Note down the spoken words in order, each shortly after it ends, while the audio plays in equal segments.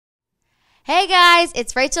Hey guys,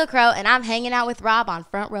 it's Rachel Crow, and I'm hanging out with Rob on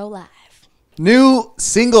Front Row Live. New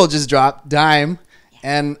single just dropped, Dime,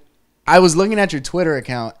 and I was looking at your Twitter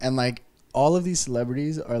account, and like all of these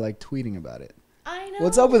celebrities are like tweeting about it. I know.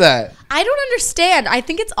 What's up with that? I don't understand. I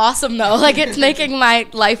think it's awesome though. Like it's making my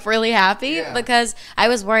life really happy because I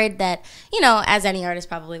was worried that, as any artist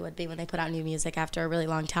probably would be when they put out new music after a really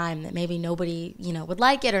long time, that maybe nobody, would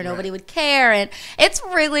like it or nobody would care. And it's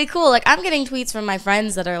really cool. Like I'm getting tweets from my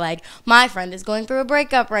friends that are like, my friend is going through a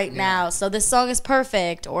breakup right now, so this song is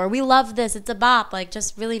perfect, or we love this, it's a bop, like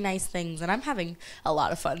just really nice things. And I'm having a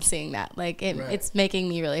lot of fun seeing that. Like it's making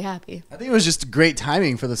me really happy. I think it was just great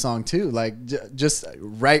timing for the song too. Like just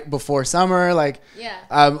right before summer. Like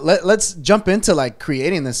let's jump into like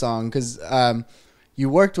creating the song, because you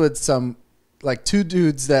worked with some like two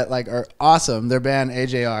dudes that like are awesome. Their band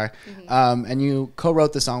AJR, and you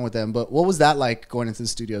co-wrote the song with them. But what was that like going into the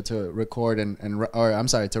studio to record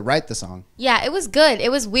to write the song? Yeah, it was good.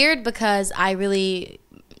 It was weird because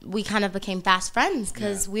we kind of became fast friends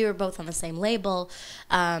because we were both on the same label,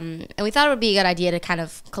 and we thought it would be a good idea to kind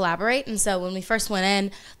of collaborate. And so when we first went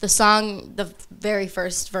in, the song, the very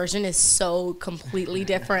first version is so completely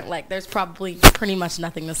different. Like there's probably pretty much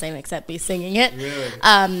nothing the same except me singing it.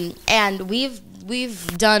 Really? And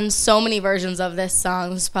we've done so many versions of this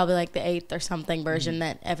song. This is probably like the 8th or something version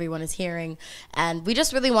that everyone is hearing. And we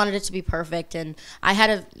just really wanted it to be perfect. And I had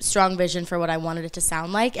a strong vision for what I wanted it to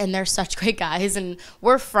sound like. And they're such great guys. And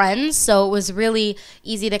we're friends. So it was really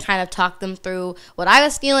easy to kind of talk them through what I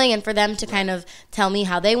was feeling and for them to kind of tell me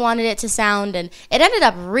how they wanted it to sound. And it ended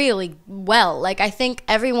up really well. Like I think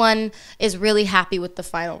everyone is really happy with the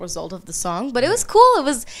final result of the song. But it was cool.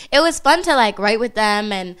 It was fun to like write with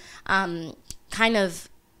them, and kind of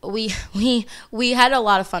we had a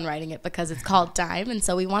lot of fun writing it because it's called Dime, and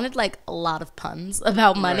so we wanted like a lot of puns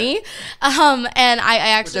about money. And I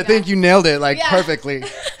actually think you nailed it like perfectly.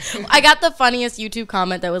 I got the funniest YouTube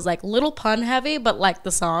comment that was like, little pun heavy but like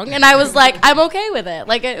the song, and I was like, I'm okay with it.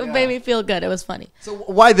 Like it made me feel good. It was funny. So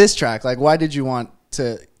why this track? Like why did you want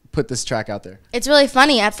to put this track out there? It's really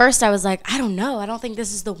funny. At first I was like, I don't know. I don't think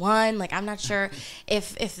this is the one. Like I'm not sure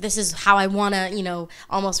if this is how I want to,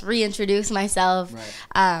 almost reintroduce myself.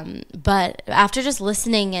 Right. But after just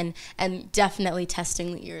listening and definitely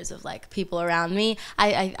testing the ears of like people around me,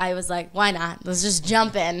 I was like, why not? Let's just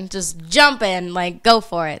jump in, like go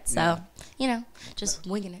for it. So, just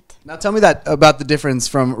winging it. Now tell me about the difference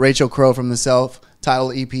from Rachel Crow from the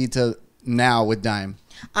self-titled EP to now with Dime.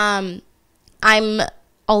 I'm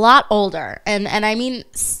a lot older, and I mean,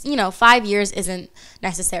 5 years isn't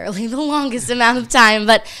necessarily the longest amount of time,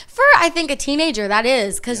 but for I think a teenager that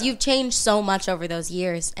is, because you've changed so much over those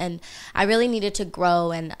years, and I really needed to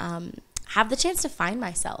grow and have the chance to find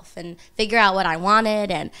myself and figure out what I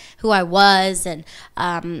wanted and who I was, and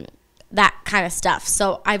that kind of stuff.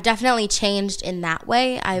 So I've definitely changed in that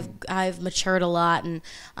way. I've matured a lot, and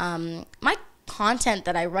my content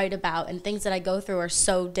that I write about and things that I go through are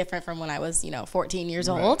so different from when I was 14 years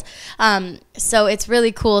old. So it's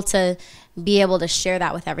really cool to be able to share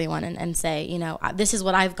that with everyone and say, this is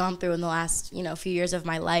what I've gone through in the last few years of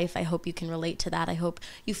my life. I hope you can relate to that. I hope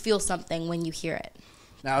you feel something when you hear it.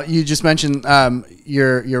 Now you just mentioned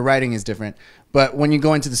your writing is different, but when you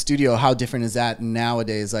go into the studio, how different is that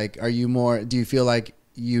nowadays? Like do you feel like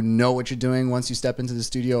you know what you're doing once you step into the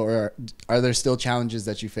studio, or are there still challenges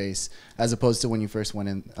that you face as opposed to when you first went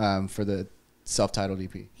in for the self-titled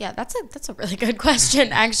EP? Yeah, that's a really good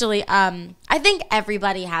question, actually. I think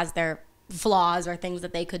everybody has their flaws or things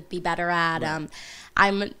that they could be better at. Right.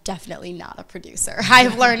 I'm definitely not a producer.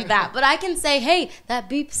 I've learned that, but I can say, hey, that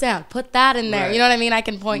beep sound, put that in there. Right. You know what I mean? I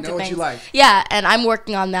can point to things. What you like. Yeah, and I'm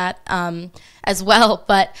working on that as well.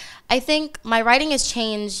 But I think my writing has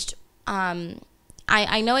changed.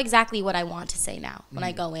 I know exactly what I want to say now when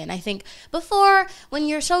I go in. I think before, when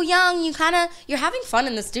you're so young, you're having fun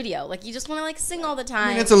in the studio. Like you just want to like sing all the time.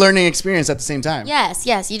 I mean, it's a learning experience at the same time. Yes.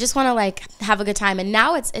 You just want to like have a good time. And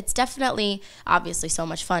now it's definitely obviously so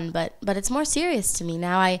much fun, but it's more serious to me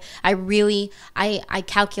now. I really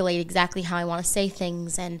calculate exactly how I want to say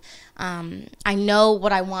things, and I know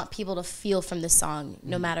what I want people to feel from this song,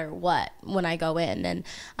 no matter what, when I go in. And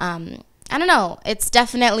I don't know. It's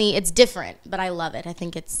different, but I love it. I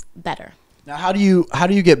think it's better. Now, how do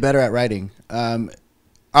you get better at writing?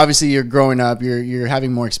 Obviously, you're growing up. You're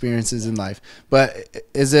having more experiences in life. But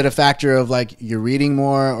is it a factor of like you're reading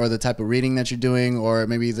more, or the type of reading that you're doing, or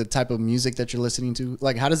maybe the type of music that you're listening to?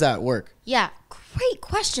 Like, how does that work? Yeah, great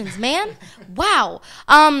questions, man. Wow.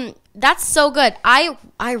 That's so good. I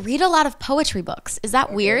read a lot of poetry books. Is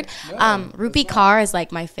that weird? No, Rupi Kaur is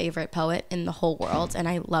like my favorite poet in the whole world, and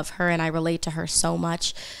I love her and I relate to her so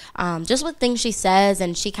much. Just with things she says,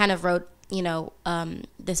 and she kind of wrote, you know,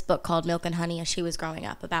 this book called Milk and Honey as she was growing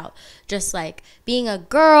up, about just like being a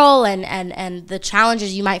girl and the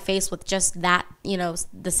challenges you might face with just that, you know,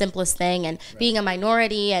 the simplest thing, and being a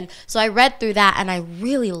minority. And so I read through that and I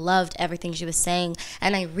really loved everything she was saying.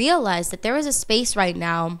 And I realized that there is a space right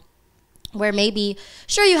now where maybe,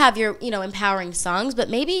 sure, you have your, you know, empowering songs, but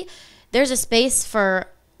maybe there's a space for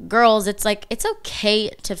girls. It's like, it's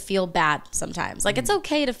okay to feel bad sometimes. Like, it's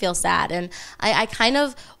okay to feel sad. And I kind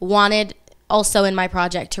of wanted also in my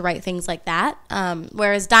project to write things like that.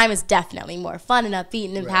 Whereas Dime is definitely more fun and upbeat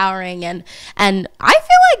and empowering. And I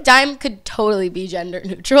feel like Dime could totally be gender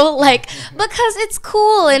neutral, like, because it's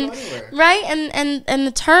cool and right. And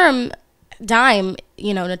the term Dime,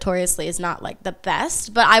 you know, notoriously is not like the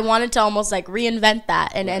best, but I wanted to almost like reinvent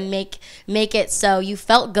that and make it so you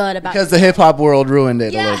felt good about, because the hip hop world ruined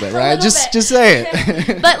it a little bit, right? Just say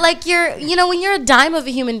it. But like, you know, when you're a dime of a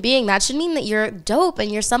human being, that should mean that you're dope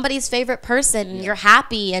and you're somebody's favorite person and you're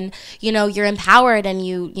happy and, you know, you're empowered and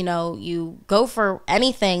you know, you go for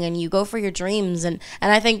anything and you go for your dreams, and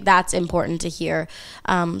I think that's important to hear.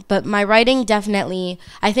 But my writing definitely,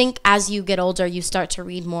 I think as you get older, you start to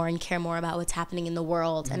read more and care more about what's happening in the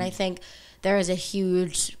world. And I think there is a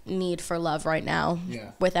huge need for love right now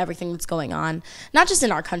with everything that's going on, not just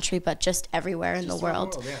in our country, but just everywhere in the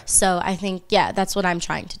world. So I think, that's what I'm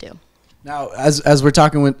trying to do. Now, as we're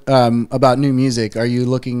talking with, about new music, are you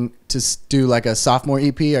looking to do like a sophomore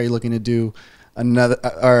EP? Are you looking to do another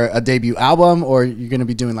or a debut album, or you're going to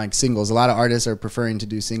be doing like singles? A lot of artists are preferring to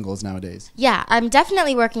do singles nowadays. Yeah, I'm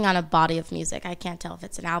definitely working on a body of music. I can't tell if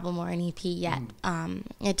it's an album or an EP yet.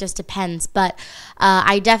 It just depends, but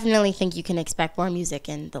I definitely think you can expect more music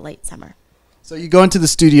in the late summer. So you go into the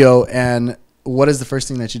studio, and what is the first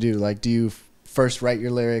thing that you do? Like, do you first write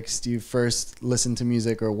your lyrics? Do you first listen to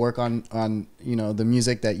music or work on you know, the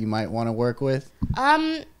music that you might want to work with?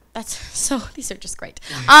 That's so, these are just great.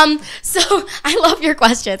 So I love your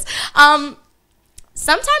questions.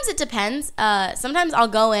 Sometimes it depends. Sometimes I'll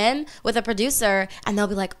go in with a producer and they'll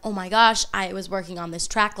be like, oh my gosh, I was working on this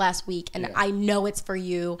track last week and I know it's for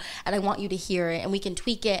you and I want you to hear it and we can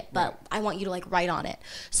tweak it, but I want you to like write on it.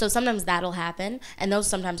 So sometimes that'll happen, and those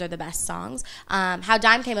sometimes are the best songs. How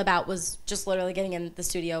Dime came about was just literally getting in the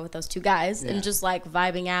studio with those two guys and just like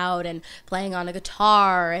vibing out and playing on a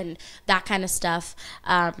guitar and that kind of stuff.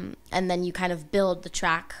 And then you kind of build the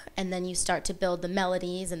track, and then you start to build the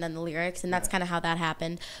melodies and then the lyrics, and that's kind of how that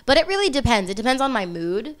happened. But it really depends. It depends on my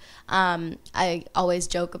mood. I always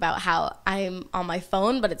joke about how I'm on my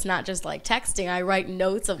phone, but it's not just like texting. I write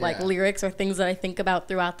notes of like lyrics or things that I think about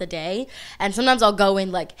throughout the day. And sometimes I'll go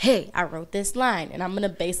in like, hey, I wrote this line and I'm going to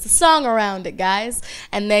base the song around it, guys.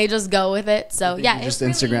 And they just go with it. So yeah. Just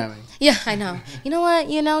really, Instagramming. Yeah, I know. You know what?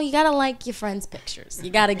 You know, you got to like your friends' pictures. You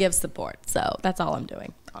got to give support. So that's all I'm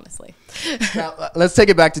doing, honestly. Now, let's take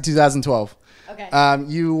it back to 2012. Okay.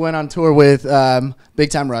 You went on tour with Big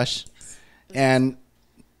Time Rush, and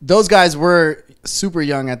those guys were super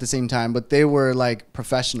young at the same time, but they were like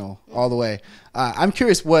professional all the way. I'm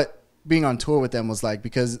curious what being on tour with them was like,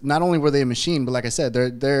 because not only were they a machine, but like I said,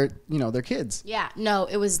 they're you know, they're kids. Yeah, no,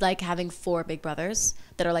 it was like having 4 big brothers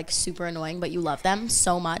that are like super annoying, but you love them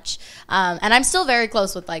so much. And I'm still very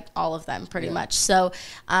close with like all of them pretty much. So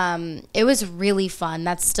it was really fun.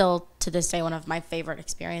 That's still to this day one of my favorite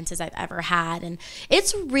experiences I've ever had. And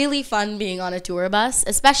it's really fun being on a tour bus,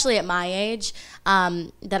 especially at my age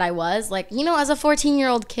that I was. Like, you know, as a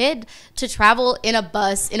 14-year-old kid, to travel in a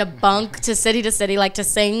bus, in a bunk to city, like to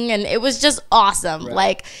sing. And it was just awesome. Right.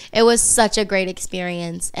 Like, it was such a great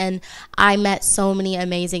experience. And I met so many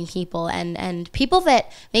amazing people and people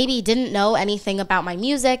that maybe didn't know anything about my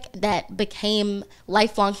music that became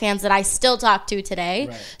lifelong fans that I still talk to today.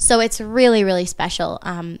 Right. So it's really, really special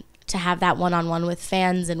to have that one-on-one with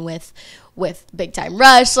fans and with Big Time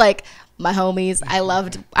Rush, like my homies.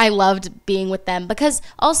 I loved being with them because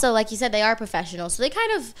also, like you said, they are professionals, so they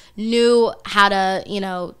kind of knew how to, you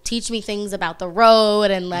know, teach me things about the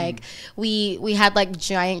road. And like we had like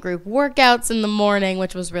giant group workouts in the morning,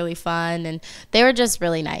 which was really fun, and they were just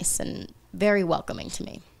really nice and very welcoming to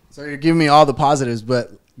me. So you're giving me all the positives,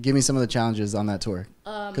 but give me some of the challenges on that tour,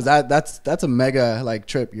 because that's a mega like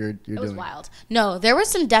trip you're doing. It was wild. No, there were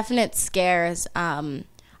some definite scares.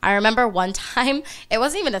 I remember one time, it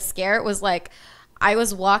wasn't even a scare. It was like, I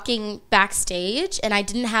was walking backstage and I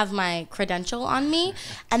didn't have my credential on me,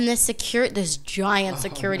 and this giant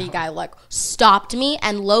security guy like stopped me,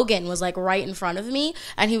 and Logan was like right in front of me,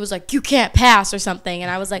 and he was like, "You can't pass" or something,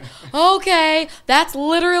 and I was like, "Okay, that's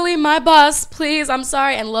literally my bus, please, I'm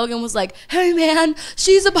sorry." And Logan was like, "Hey man,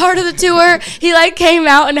 she's a part of the tour." He like came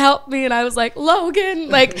out and helped me, and I was like, "Logan,"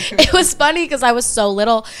 like it was funny because I was so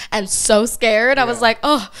little and so scared. I was like,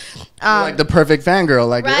 "Oh." Like the perfect fangirl,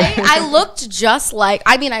 like right? I looked just like,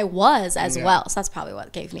 I mean, I was as well, so that's probably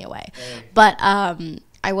what gave me away. Hey. But I'm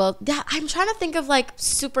trying to think of like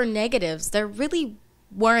super negatives. There really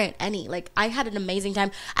weren't any. Like, I had an amazing time.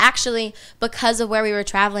 Actually, because of where we were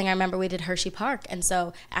traveling, I remember we did Hershey Park, and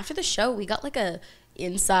so after the show, we got like a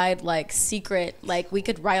inside like secret, like we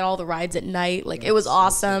could ride all the rides at night. Like it was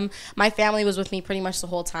awesome. My family was with me pretty much the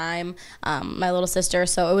whole time, my little sister,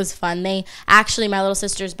 so it was fun. My little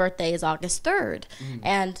sister's birthday is August 3rd,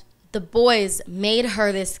 and the boys made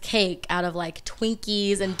her this cake out of like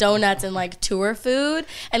Twinkies and donuts and like tour food,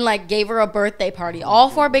 and like gave her a birthday party, all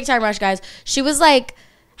for Big Time Rush, guys. She was like,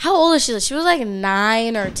 how old is she? She was like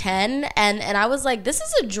 9 or 10, and I was like, this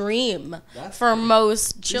is a dream for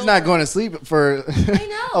most children. She's not going to sleep for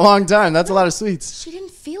a long time. That's a lot of sweets. She didn't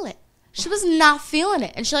feel it. She was not feeling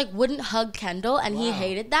it, and she like wouldn't hug Kendall, and he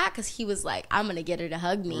hated that because he was like, I'm gonna get her to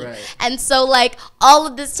hug me. Right. And so like all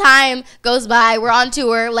of this time goes by, we're on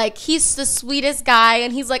tour, like he's the sweetest guy,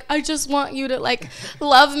 and he's like, I just want you to like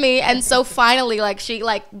love me. And so finally, like she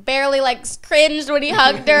like barely like cringed when he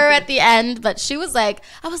hugged her at the end, but she was like,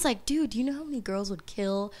 I was like, dude, do you know how many girls would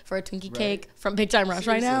kill for a Twinkie cake from Big Time Rush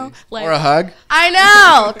right now? Like, or a hug? I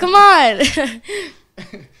know. Come on.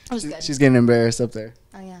 She's getting embarrassed up there.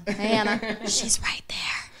 Oh yeah, hey Anna, she's right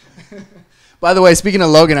there. By the way, speaking of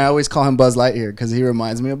Logan, I always call him Buzz Lightyear because he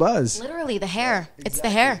reminds me of Buzz. Literally, the hair. Exactly. It's the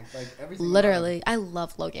hair. Like literally, I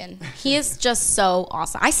love Logan. He is just so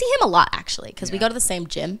awesome. I see him a lot actually because we go to the same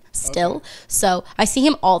gym still, so I see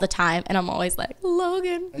him all the time, and I'm always like,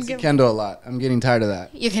 Logan. I see Kendall a lot. I'm getting tired of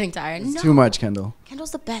that. You're getting tired. It's too much, Kendall.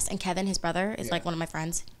 Kendall's the best, and Kevin, his brother, is like one of my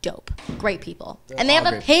friends. Dope, great people, and they have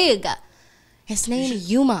a pig. His name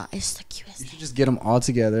Yuma is the cutest. You should just get them all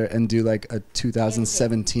together and do like a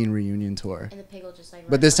 2017 reunion tour. And the pig will just like.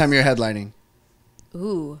 But this time you're headlining.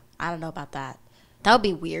 Ooh, I don't know about that. That would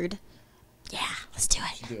be weird. Yeah, let's do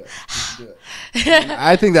it. Do it. Do it.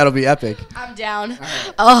 I think that'll be epic. I'm down.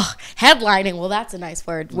 Right. Oh, headlining. Well, that's a nice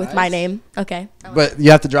word with my name. Okay. But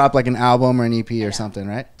you have to drop like an album or an EP or something,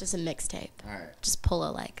 right? Just a mixtape. All right. Just pull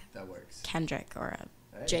a like. That works. Kendrick or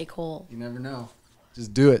a J. Cole. You never know.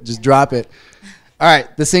 Just do it. Just drop it. All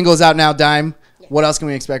right. The single is out now, Dime. Yeah. What else can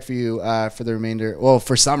we expect for you for the remainder? Well,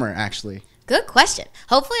 for summer, actually. Good question.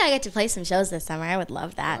 Hopefully I get to play some shows this summer. I would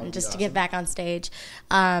love that, and just to get back on stage.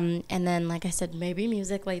 And then, like I said, maybe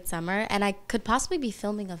music late summer. And I could possibly be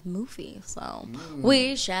filming a movie. So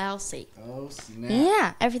we shall see. Oh, snap.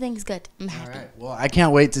 Yeah, everything's good. I'm happy. All right. Well, I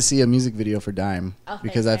can't wait to see a music video for Dime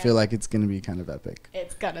because I feel like it's going to be kind of epic.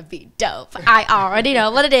 It's going to be dope. I already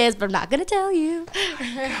know what it is, but I'm not going to tell you.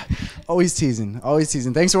 Always teasing. Always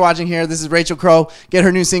teasing. Thanks for watching here. This is Rachel Crow. Get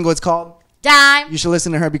her new single. It's called Dime. You should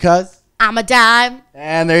listen to her because... I'm a dime.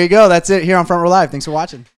 And there you go. That's it here on Front Row Live. Thanks for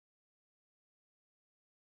watching.